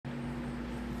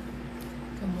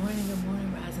good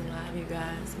morning, Rising Live, you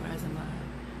guys. Rising Live.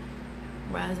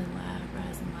 Rising Live,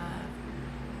 Rising Live.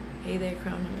 Hey there,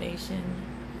 Crown of Nation.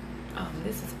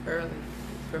 This is early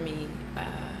for me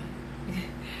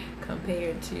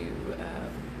compared to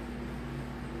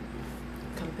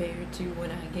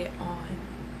when I get on.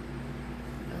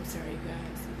 I'm sorry, you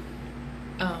guys.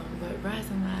 But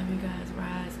Rising Live, you guys,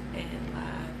 rise and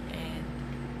live, and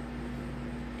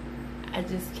I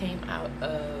just came out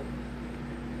of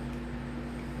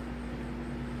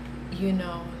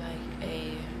like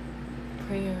a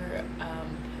prayer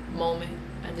moment.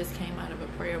 I just came out of a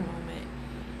prayer moment,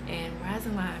 and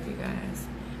Rising Live, you guys,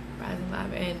 Rising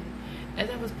Live. And as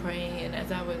I was praying, and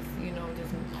as I was,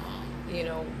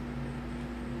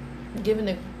 giving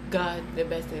to God the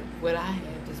best of what I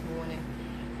had this morning,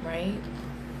 right?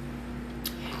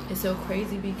 It's so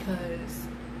crazy because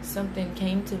something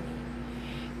came to me,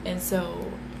 and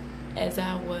so as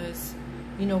I was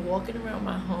walking around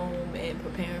my home and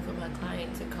preparing for my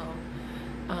client to come,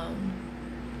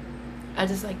 I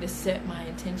just like to set my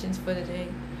intentions for the day,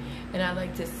 and I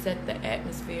like to set the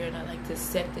atmosphere, and I like to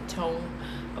set the tone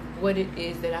of what it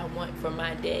is that I want for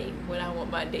my day, what I want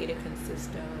my day to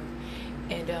consist of.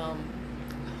 And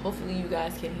hopefully you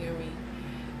guys can hear me.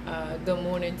 Good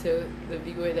morning to the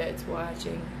viewer that's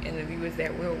watching and the viewers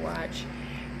that will watch.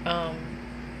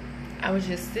 I was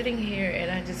just sitting here,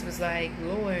 and I just was like,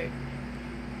 Lord,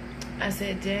 I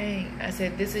said, dang. I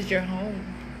said, this is your home.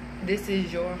 This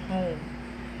is your home.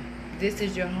 This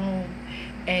is your home.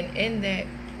 And in that,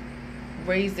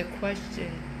 raised a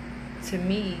question to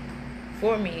me,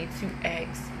 for me to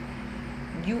ask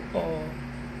you all,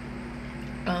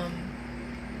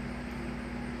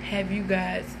 have you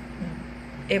guys,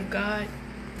 if God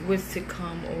was to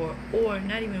come, or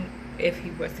not even if he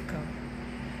was to come,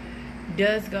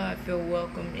 does God feel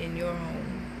welcome in your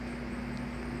home?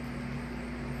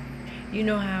 You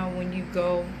know how when you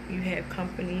go, you have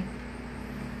company,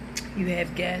 you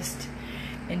have guests,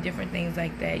 and different things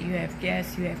like that. You have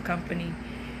guests, you have company,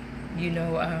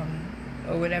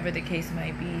 or whatever the case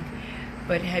might be.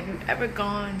 But have you ever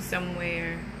gone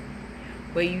somewhere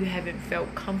where you haven't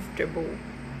felt comfortable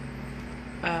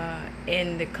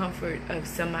in the comfort of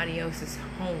somebody else's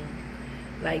home?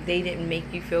 Like, they didn't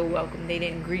make you feel welcome. They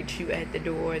didn't greet you at the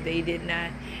door. They did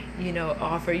not,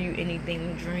 offer you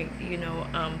anything to drink,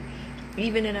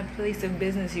 Even in a place of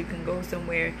business, you can go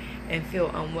somewhere and feel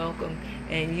unwelcome,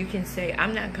 and you can say,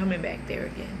 I'm not coming back there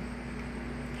again.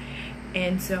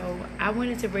 And so I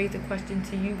wanted to raise a question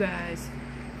to you guys.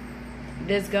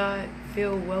 Does God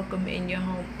feel welcome in your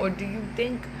home? Or do you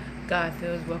think God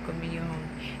feels welcome in your home?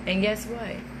 And guess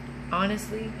what?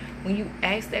 Honestly, when you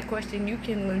ask that question, you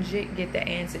can legit get the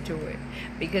answer to it.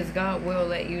 Because God will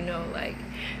let you know,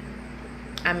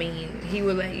 he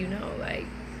will let you know,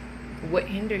 what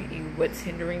hindered you, what's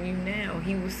hindering you now.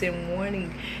 He will send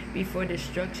warning before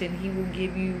destruction. He will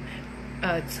give you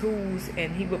tools,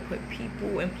 and he will put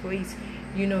people in place,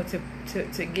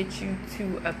 to get you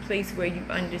to a place where you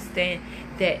understand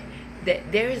that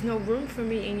there is no room for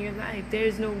me in your life. There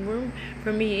is no room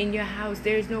for me in your house.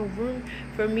 There is no room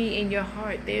for me in your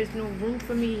heart. There's no room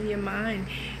for me in your mind.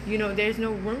 There's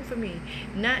no room for me.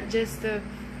 Not just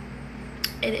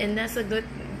and that's a good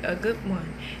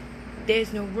one.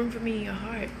 There's no room for me in your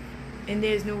heart, and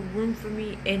there's no room for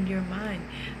me in your mind.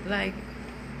 Like,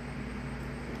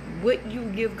 what you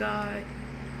give God,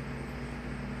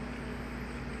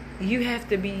 you have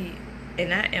to be,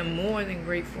 and I am more than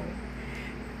grateful.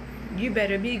 You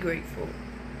better be grateful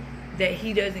that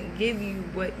he doesn't give you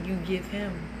what you give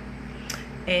him.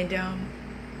 And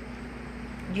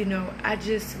I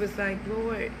just was like,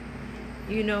 Lord,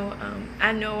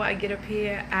 I know I get up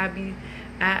here, I be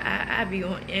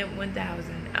on AMP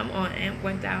 1000. I'm on AMP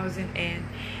 1000, and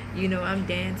I'm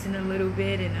dancing a little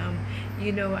bit, and I'm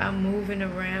moving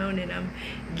around, and I'm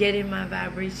getting my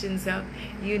vibrations up.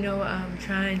 I'm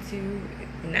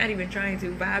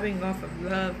vibing off of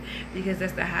love, because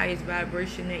that's the highest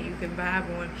vibration that you can vibe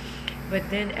on. But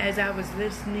then as I was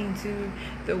listening to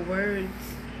the words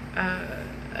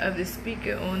of the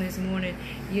speaker on this morning,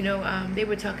 they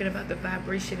were talking about the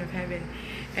vibration of heaven.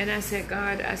 And I said,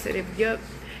 God, if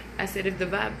the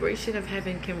vibration of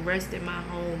heaven can rest in my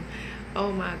home,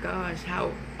 oh my gosh,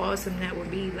 how awesome that would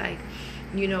be. Like,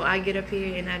 I get up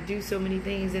here and I do so many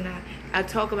things, and I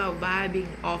talk about vibing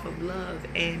off of love,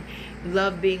 and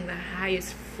love being the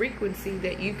highest frequency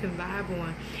that you can vibe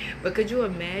on. But could you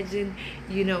imagine,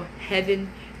 heaven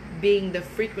being the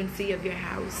frequency of your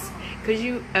house? Could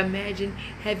you imagine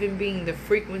heaven being the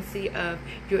frequency of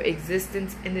your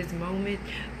existence in this moment?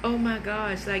 Oh my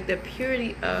gosh, like the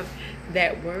purity of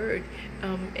that word,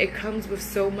 it comes with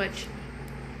so much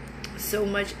so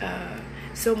much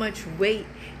weight,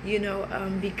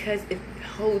 because it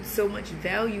holds so much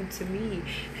value to me.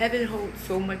 Heaven holds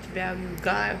so much value.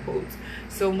 God holds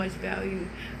so much value.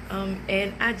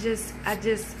 And I just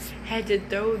had to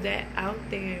throw that out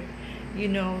there,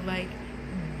 like,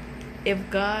 if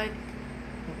God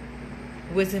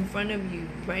was in front of you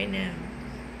right now,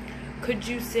 could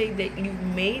you say that you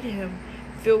made him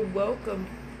feel welcome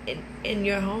in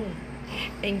your home?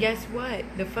 And guess what?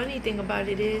 The funny thing about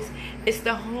it is, it's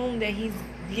the home that he's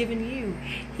given you.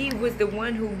 He was the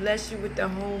one who blessed you with the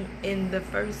home in the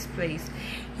first place.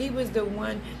 He was the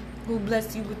one who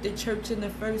blessed you with the church in the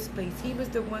first place. He was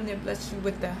the one that blessed you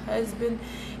with the husband.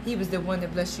 He was the one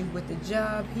that blessed you with the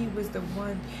job. He was the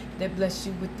one that blessed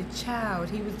you with the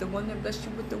child. He was the one that blessed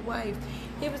you with the wife.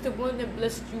 He was the one that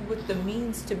blessed you with the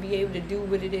means to be able to do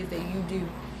what it is that you do.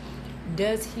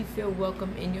 Does he feel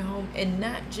welcome in your home? And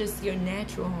not just your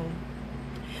natural home,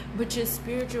 but your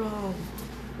spiritual home.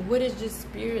 What is your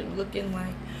spirit looking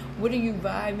like? What are you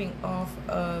vibing off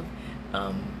of?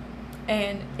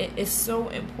 And it is so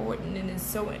important, and it's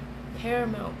so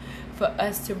paramount for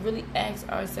us to really ask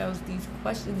ourselves these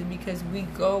questions, because we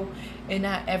go in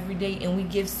our everyday and we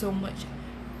give so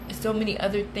many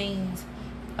other things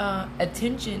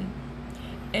attention.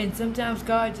 And sometimes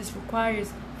God just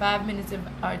requires 5 minutes of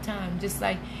our time. Just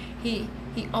like he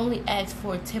only asks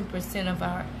for 10% of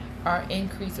our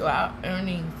increase or our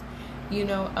earnings.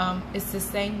 It's the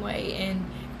same way. And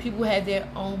people have their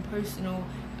own personal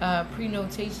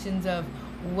prenotations of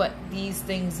what these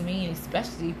things mean,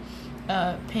 especially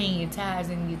paying your tithes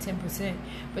and your 10%.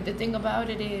 But the thing about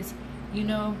it is,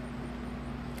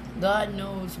 God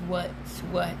knows what's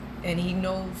what, and he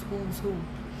knows who's who.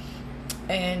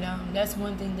 And that's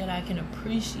one thing that I can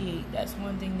appreciate. That's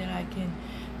one thing that I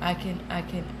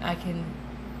can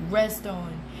rest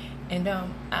on. And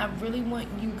I really want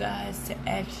you guys to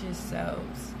ask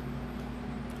yourselves.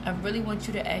 I really want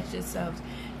you to ask yourselves,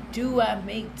 do I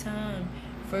make time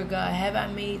for God? Have I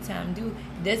made time?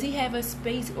 Does he have a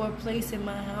space or a place in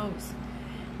my house?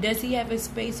 Does he have a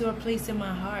space or a place in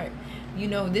my heart?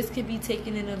 This could be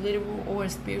taken in a literal or a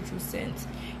spiritual sense.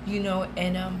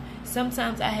 And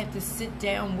sometimes I have to sit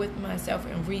down with myself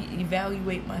and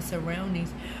reevaluate my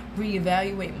surroundings,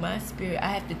 reevaluate my spirit.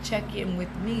 I have to check in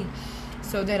with me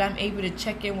so that I'm able to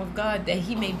check in with God, that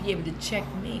he may be able to check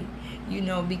me,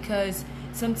 because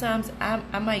sometimes I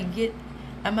might get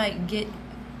not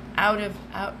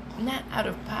out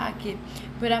of pocket,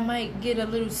 but I might get a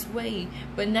little swayed,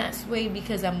 but not swayed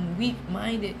because I'm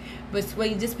weak-minded, but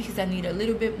swayed just because I need a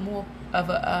little bit more of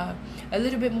a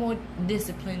little bit more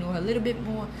discipline, or a little bit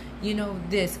more,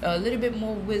 this, or a little bit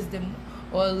more wisdom,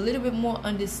 or a little bit more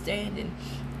understanding,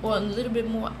 or a little bit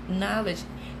more knowledge.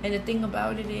 And the thing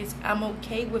about it is, I'm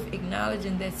okay with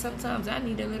acknowledging that sometimes I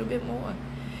need a little bit more,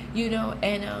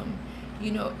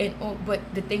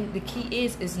 but the key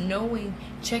is knowing,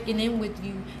 checking in with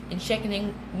you and checking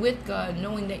in with God,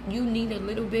 knowing that you need a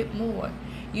little bit more,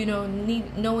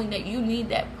 knowing that you need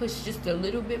that push just a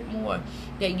little bit more,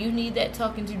 that you need that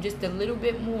talking to just a little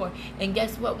bit more. And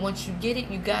guess what? Once you get it,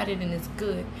 you got it, and it's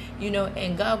good,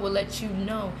 and God will let you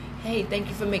know, hey, thank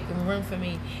you for making room for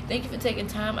me. Thank you for taking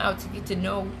time out to get to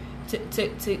know,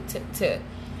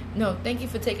 thank you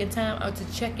for taking time out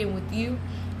to check in with you,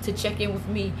 to check in with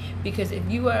me. Because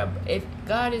if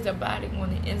God is abiding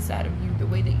on the inside of you the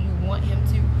way that you want him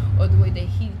to, or the way that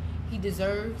he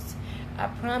deserves, I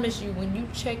promise you, when you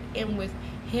check in with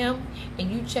him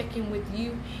and you check in with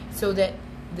you, so that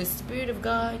the Spirit of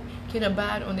God can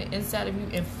abide on the inside of you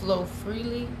and flow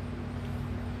freely,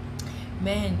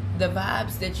 man, the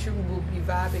vibes that you will be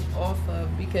vibing off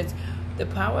of, because the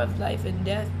power of life and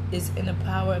death is in the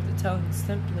power of the tongue.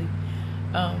 Simply,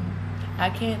 I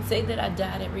can't say that I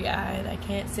dot every I, and I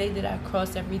can't say that I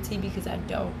cross every T, because I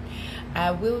don't.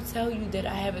 I will tell you that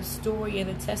I have a story and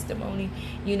a testimony,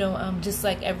 just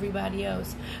like everybody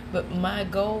else. But my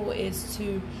goal is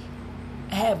to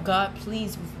have God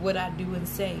pleased with what I do and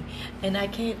say. And I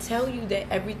can't tell you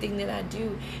that everything that I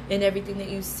do and everything that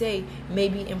you say may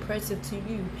be impressive to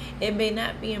you. It may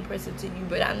not be impressive to you,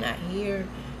 but I'm not here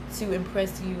to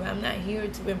impress you. I'm not here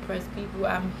to impress people.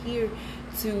 I'm here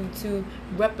to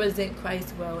represent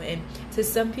Christ well. And to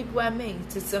some people I may,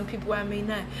 to some people I may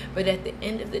not. But at the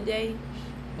end of the day,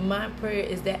 my prayer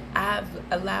is that I've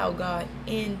allowed God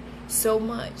in so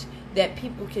much that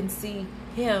people can see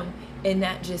him and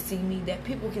not just see me, that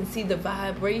people can see the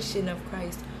vibration of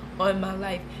Christ on my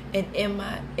life and in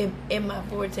my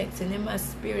vortex and in my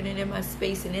spirit and in my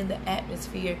space and in the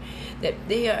atmosphere, that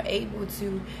they are able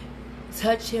to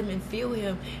touch him and feel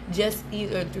him, just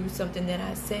either through something that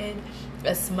I said,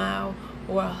 a smile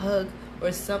or a hug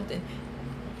or something.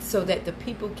 so that the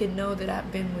people can know that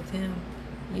I've been with him,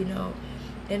 you know.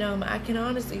 And I can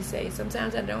honestly say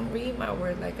sometimes I don't read my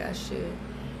word like I should.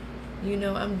 You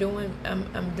know, I'm doing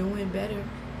better.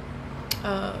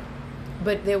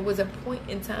 But there was a point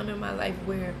in time in my life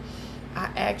where I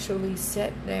actually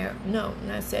sat down. No,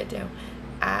 not sat down.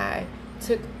 I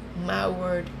took my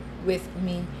word with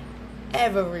me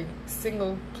every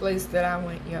single place that I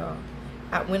went, y'all.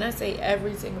 When I say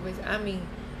every single place, I mean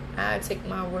I take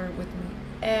my word with me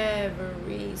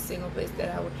every single place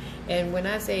that I went. And when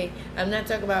I say, I'm not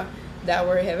talking about that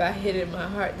word have I hid in my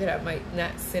heart that I might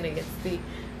not sin against thee.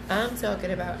 I'm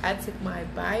talking about I took my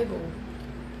Bible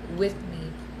with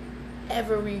me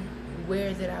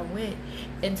everywhere that I went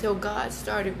until God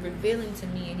started revealing to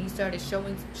me, and he started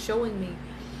showing me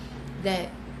that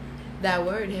that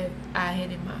word have I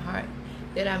hid in my heart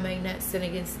that I may not sin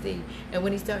against thee. And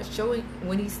when he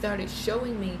started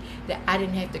showing me that I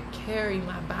didn't have to carry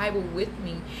my Bible with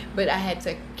me, but I had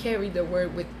to carry the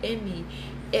word within me,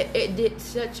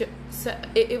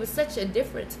 it was such a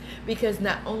difference, because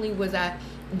not only was I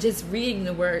just reading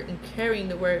the word and carrying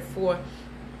the word for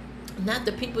not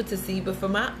the people to see, but for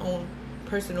my own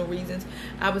personal reasons,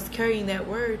 I was carrying that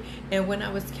word. And when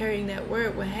I was carrying that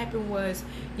word, what happened was,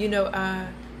 you know, I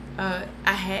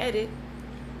had it,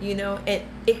 you know, and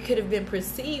it could have been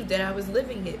perceived that I was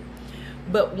living it.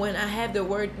 But when I have the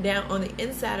word down on the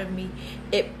inside of me,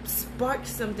 it sparks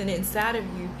something inside of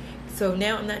you. So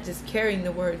now I'm not just carrying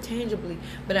the word tangibly,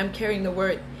 but I'm carrying the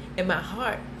word in my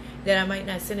heart that I might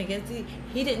not sin against thee.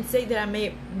 He didn't say that I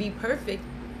may be perfect.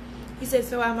 He said,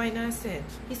 so I might not sin.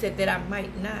 He said that I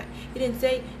might not. He didn't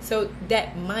say, so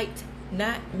that might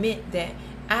not meant that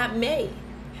I may.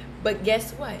 But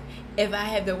guess what? If I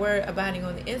have the word abiding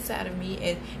on the inside of me,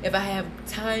 and if I have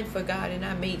time for God and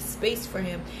I made space for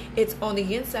him, it's on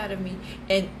the inside of me,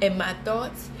 and my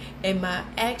thoughts and my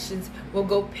actions will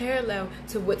go parallel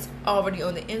to what's already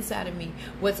on the inside of me.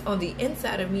 What's on the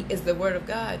inside of me is the word of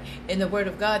God, and the word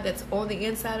of God that's on the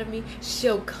inside of me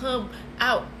shall come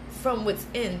out from what's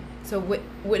in. So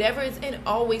whatever is in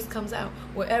always comes out.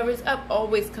 Whatever is up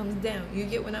always comes down. You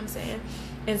get what I'm saying?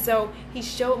 And so he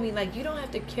showed me, like, you don't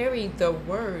have to carry the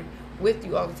word with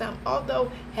you all the time.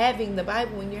 Although having the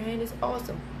Bible in your hand is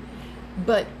awesome.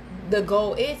 But the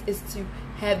goal is to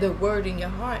have the word in your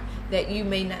heart that you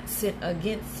may not sin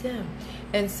against him.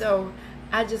 And so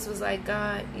I just was like,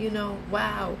 God, you know,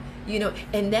 wow. You know,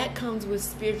 and that comes with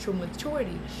spiritual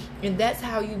maturity. And that's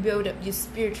how you build up your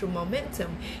spiritual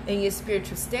momentum and your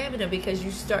spiritual stamina, because you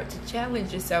start to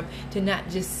challenge yourself to not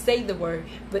just say the word,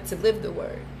 but to live the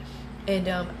word. And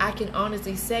I can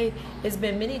honestly say there's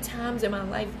been many times in my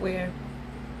life where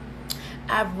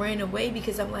I've ran away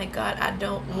because I'm like, God, I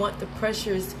don't want the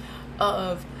pressures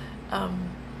of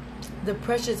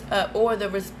or the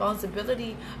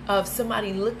responsibility of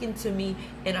somebody looking to me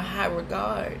in a high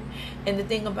regard. And the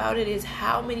thing about it is,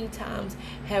 how many times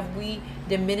have we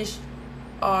diminished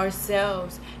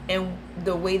ourselves and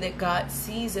the way that God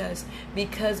sees us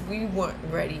because we weren't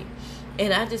ready?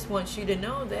 And I just want you to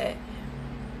know that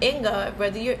in God,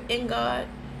 whether you're in God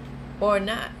or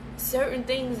not, certain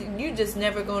things you're just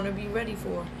never going to be ready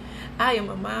for. I am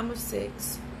a mom of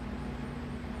 6.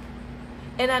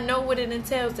 And I know what it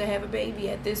entails to have a baby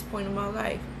at this point in my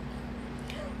life.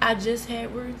 I just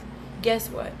had Ruth. Guess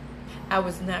what? I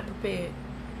was not prepared.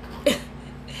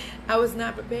 I was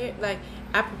not prepared. Like,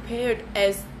 I prepared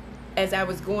as I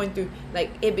was going through.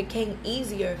 Like, it became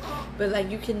easier. But,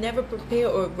 like, you can never prepare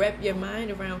or wrap your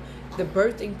mind around the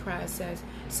birthing process,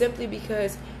 simply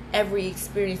because every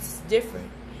experience is different.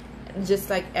 Just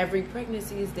like every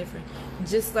pregnancy is different.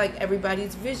 Just like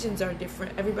everybody's visions are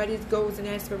different. Everybody's goals and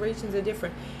aspirations are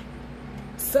different.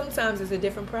 Sometimes it's a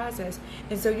different process.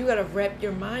 And so you got to wrap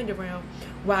your mind around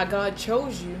why God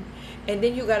chose you. And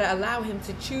then you got to allow him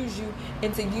to choose you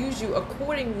and to use you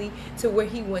accordingly to where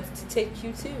he wants to take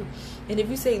you to. And if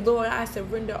you say, Lord, I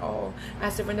surrender all. I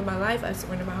surrender my life. I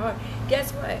surrender my heart.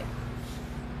 Guess what?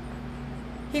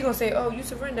 He going to say, oh, you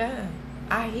surrender, huh?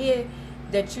 I hear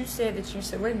that you said that you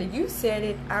surrender. You said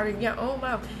it out of your own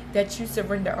mouth that you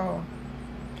surrender all.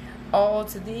 All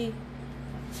to thee,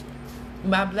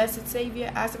 my blessed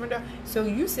Savior, I surrender. So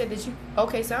you said that you,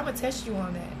 okay, so I'm going to test you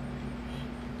on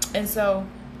that. And so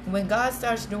when God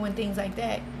starts doing things like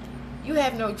that, you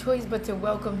have no choice but to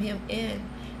welcome him in.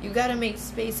 You got to make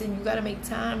space and you got to make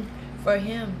time for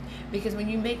him. Because when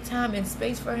you make time and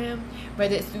space for him,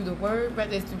 whether it's through the word,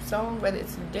 whether it's through song, whether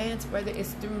it's through dance, whether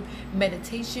it's through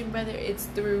meditation, whether it's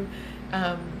through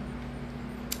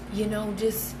you know,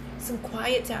 just some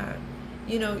quiet time,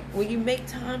 you know, when you make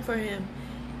time for him,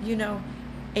 you know,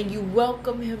 and you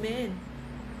welcome him in,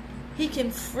 He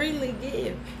can freely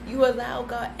give. You allow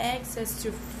God access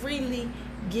to freely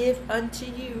give unto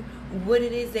you what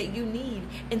it is that you need.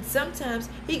 And sometimes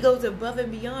he goes above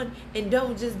and beyond and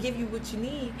don't just give you what you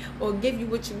need or give you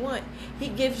what you want. He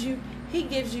gives you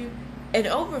an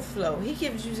overflow. He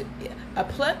gives you a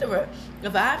plethora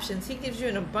of options. He gives you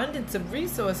an abundance of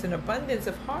resource, an abundance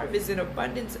of harvest, an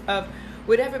abundance of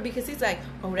whatever, because he's like,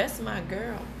 oh, that's my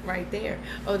girl right there.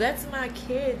 Oh, that's my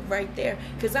kid right there.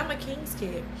 Because I'm a king's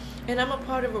kid. And I'm a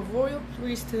part of a royal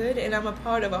priesthood. And I'm a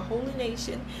part of a holy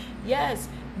nation. Yes,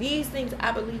 these things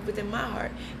I believe within my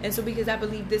heart. And so because I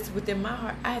believe this within my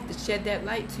heart, I have to shed that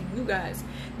light to you guys,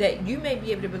 that you may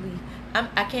be able to believe.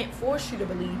 I can't force you to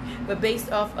believe, but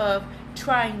based off of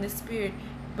trying the Spirit,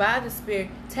 by the Spirit,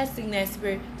 testing that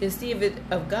Spirit to see if it's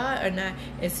of God or not,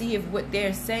 and see if what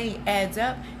they're saying adds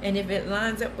up, and if it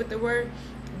lines up with the Word,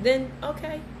 then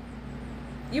okay.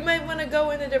 You might want to go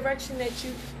in a direction that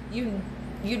you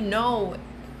know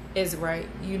is right,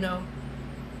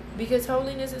 because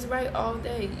holiness is right all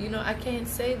day. I can't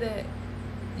say that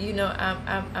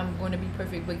I'm going to be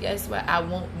perfect, but guess what? I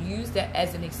won't use that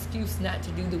as an excuse not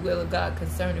to do the will of God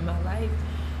concerning my life.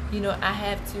 I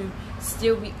have to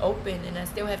still be open, and I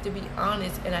still have to be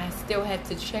honest, and I still have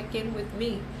to check in with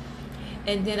me.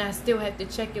 And then I still have to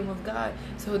check in with God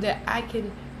so that I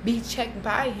can be checked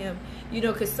by him.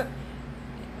 Because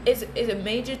it's a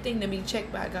major thing to be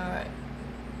checked by God.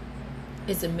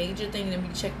 It's a major thing to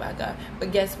be checked by God.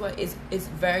 But guess what? It's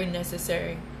very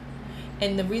necessary.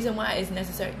 And the reason why it's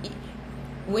necessary,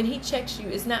 when he checks you,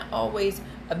 it's not always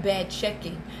a bad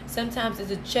checking. Sometimes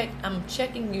it's a check. I'm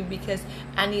checking you because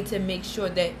I need to make sure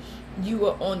that you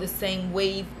are on the same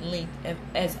wavelength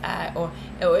as I,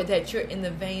 or that you're in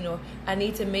the vein, or I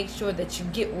need to make sure that you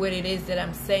get what it is that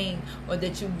I'm saying, or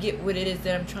that you get what it is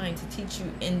that I'm trying to teach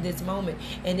you in this moment.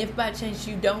 And if by chance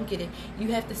you don't get it, you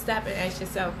have to stop and ask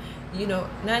yourself,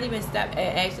 not even stop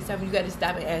and ask yourself, you got to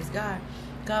stop and ask God,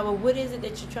 well, what is it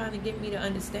that you're trying to get me to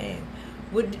understand?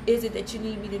 What is it that you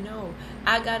need me to know?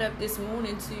 I got up this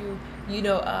morning to,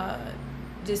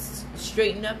 just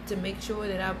straighten up to make sure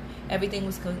that everything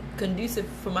was conducive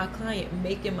for my client,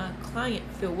 making my client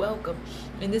feel welcome.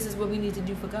 And this is what we need to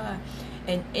do for God.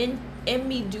 And in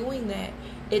me doing that,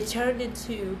 it turned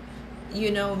into,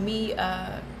 me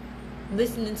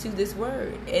listening to this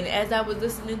word. And as I was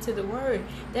listening to the word,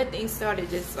 that thing started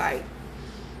just like,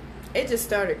 it just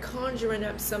started conjuring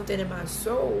up something in my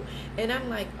soul. And I'm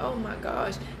like, oh my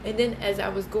gosh. And then as I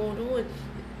was going on,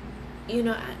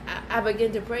 I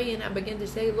began to pray, and I began to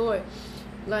say, Lord,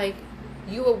 like,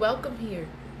 you are welcome here.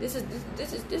 This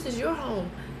is your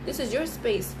home. This is your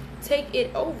space. Take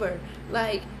it over.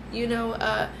 Like,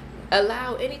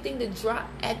 allow anything to drop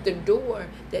at the door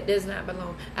that does not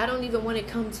belong. I don't even want to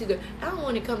come through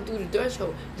the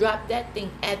threshold. Drop that thing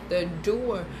at the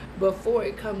door before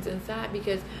it comes inside,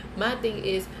 because my thing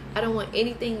is, I don't want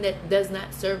anything that does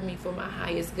not serve me for my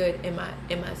highest good in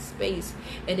my space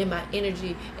and in my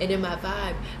energy and in my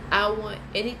vibe. I want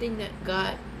anything that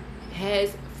God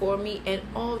has for me, and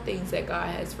all things that God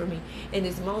has for me in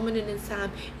this moment in this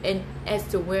time, and as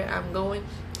to where I'm going,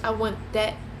 I want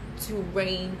that to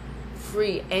reign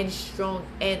free and strong,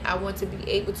 and I want to be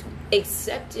able to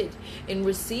accept it and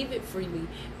receive it freely,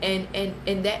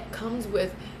 and that comes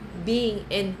with being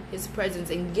in his presence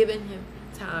and giving him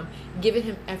time, giving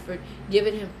him effort,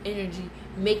 giving him energy,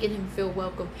 making him feel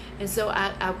welcome. And so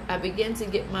I began to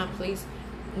get my place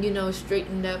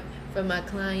straightened up for my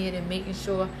client, and making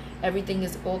sure everything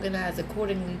is organized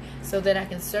accordingly so that I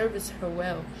can service her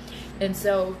well. And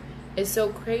so it's so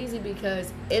crazy,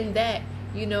 because in that,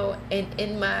 and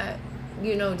in my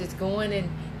just going and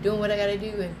doing what I gotta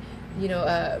do, and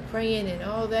praying and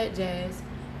all that jazz,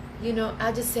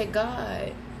 I just said,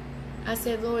 God, I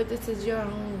said, Lord, this is your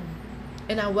home,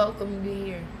 and I welcome you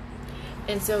here.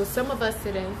 And so some of us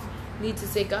today need to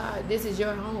say, God, this is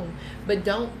your home. But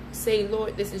don't say,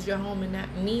 Lord, this is your home, and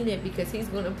not mean it, because he's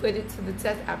going to put it to the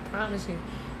test. I promise you.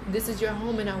 This is your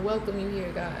home, and I welcome you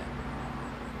here, God.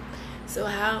 So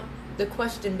the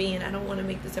question being, I don't want to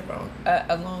make this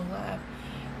a long live,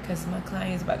 because my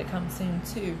client is about to come soon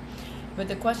too. But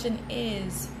the question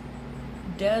is,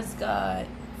 does God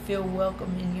feel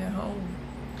welcome in your home?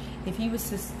 If he was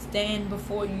to stand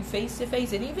before you face to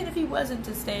face, and even if he wasn't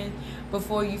to stand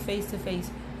before you face to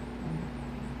face,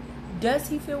 does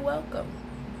he feel welcome?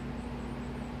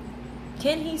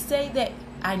 Can he say that,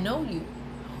 I know you?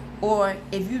 Or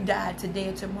if you died today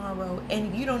or tomorrow,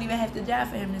 and you don't even have to die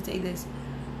for him to say this,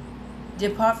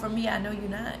 depart from me, I know you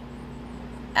not.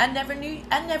 I never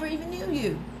even knew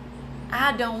you.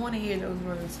 I don't want to hear those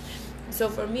words. So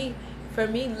for me,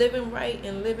 living right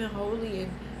and living holy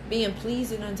and being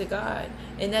pleasing unto God.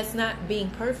 And that's not being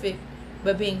perfect,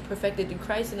 but being perfected through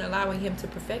Christ and allowing him to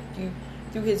perfect you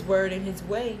through his word and his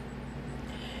way.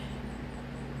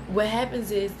 What happens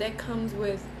is that comes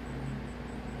with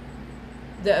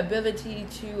the ability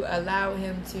to allow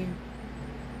him to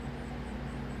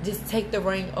just take the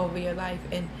reign over your life.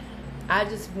 And I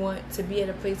just want to be at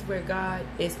a place where God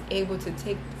is able to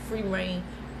take free reign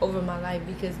over my life,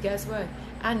 because guess what?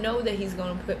 I know that he's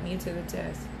going to put me into the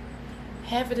test.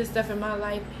 Half of the stuff in my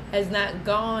life has not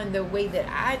gone the way that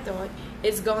I thought.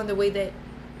 It's gone the way that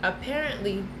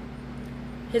apparently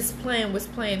his plan was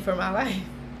planned for my life.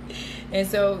 And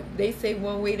so they say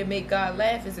one way to make God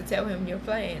laugh is to tell him your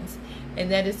plans. And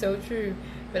that is so true.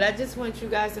 But I just want you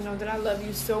guys to know that I love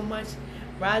you so much.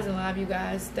 Rise and love you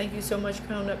guys. Thank you so much,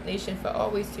 Crown Up Nation, for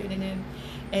always tuning in.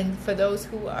 And for those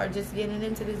who are just getting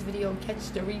into this video, catch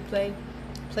the replay,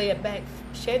 play it back,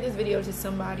 share this video to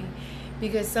somebody,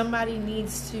 because somebody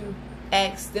needs to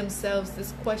ask themselves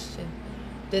this question: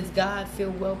 does God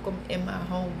feel welcome in my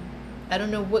home? I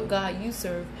don't know what God you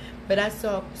serve, but I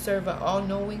serve an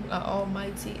all-knowing, an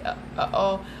almighty, a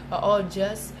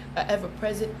all-just, a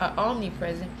ever-present, a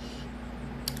omnipresent,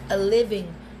 a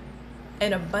living,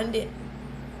 an abundant,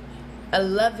 a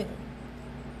loving,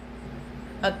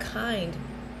 a kind,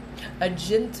 a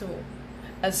gentle,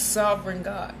 a sovereign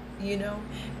God, you know?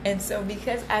 And so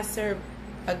because I serve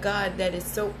a God that is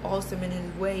so awesome in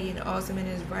his way and awesome in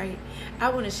his right, I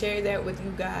want to share that with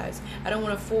you guys. I don't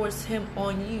want to force him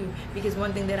on you, because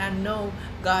one thing that I know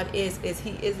God is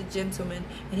he is a gentleman,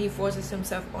 and he forces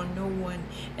himself on no one.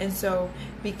 And so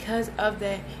because of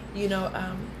that, you know,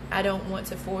 I don't want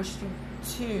to force you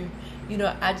to, you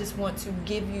know, I just want to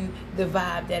give you the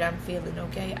vibe that I'm feeling,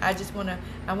 okay? I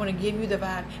want to give you the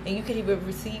vibe, and you can either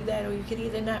receive that or you can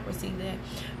either not receive that.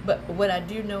 But what I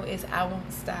do know is I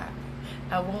won't stop.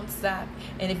 I won't stop.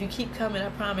 And if you keep coming, I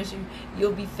promise you,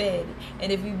 you'll be fed.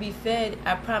 And if you be fed,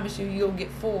 I promise you, you'll get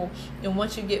full. And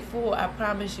once you get full, I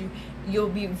promise you, you'll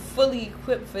be fully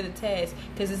equipped for the task.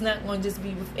 Because it's not going to just be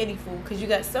with any food. Because you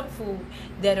got some food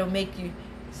that'll make you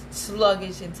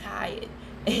sluggish and tired.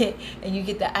 And you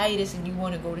get the itis and you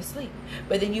want to go to sleep.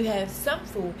 But then you have some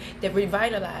food that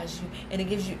revitalizes you, and it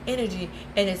gives you energy,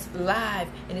 and it's live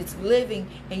and it's living,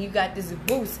 and you got this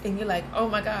boost, and you're like, oh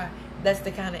my God. That's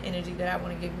the kind of energy that I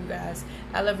want to give you guys.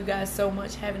 I love you guys so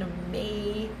much. Have an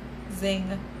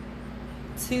amazing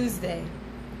Tuesday.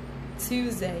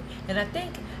 And I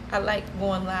think I like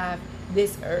going live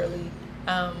this early.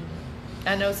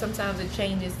 I know sometimes it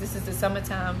changes. This is the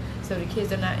summertime, so the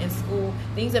kids are not in school.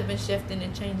 Things have been shifting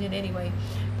and changing anyway.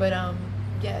 But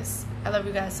yes, I love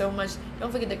you guys so much.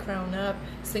 Don't forget to crown up.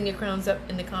 Sing your crowns up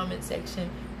in the comment section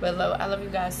below. I love you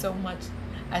guys so much.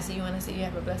 I see you when I see you.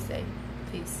 Have a blessed day.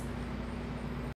 Peace.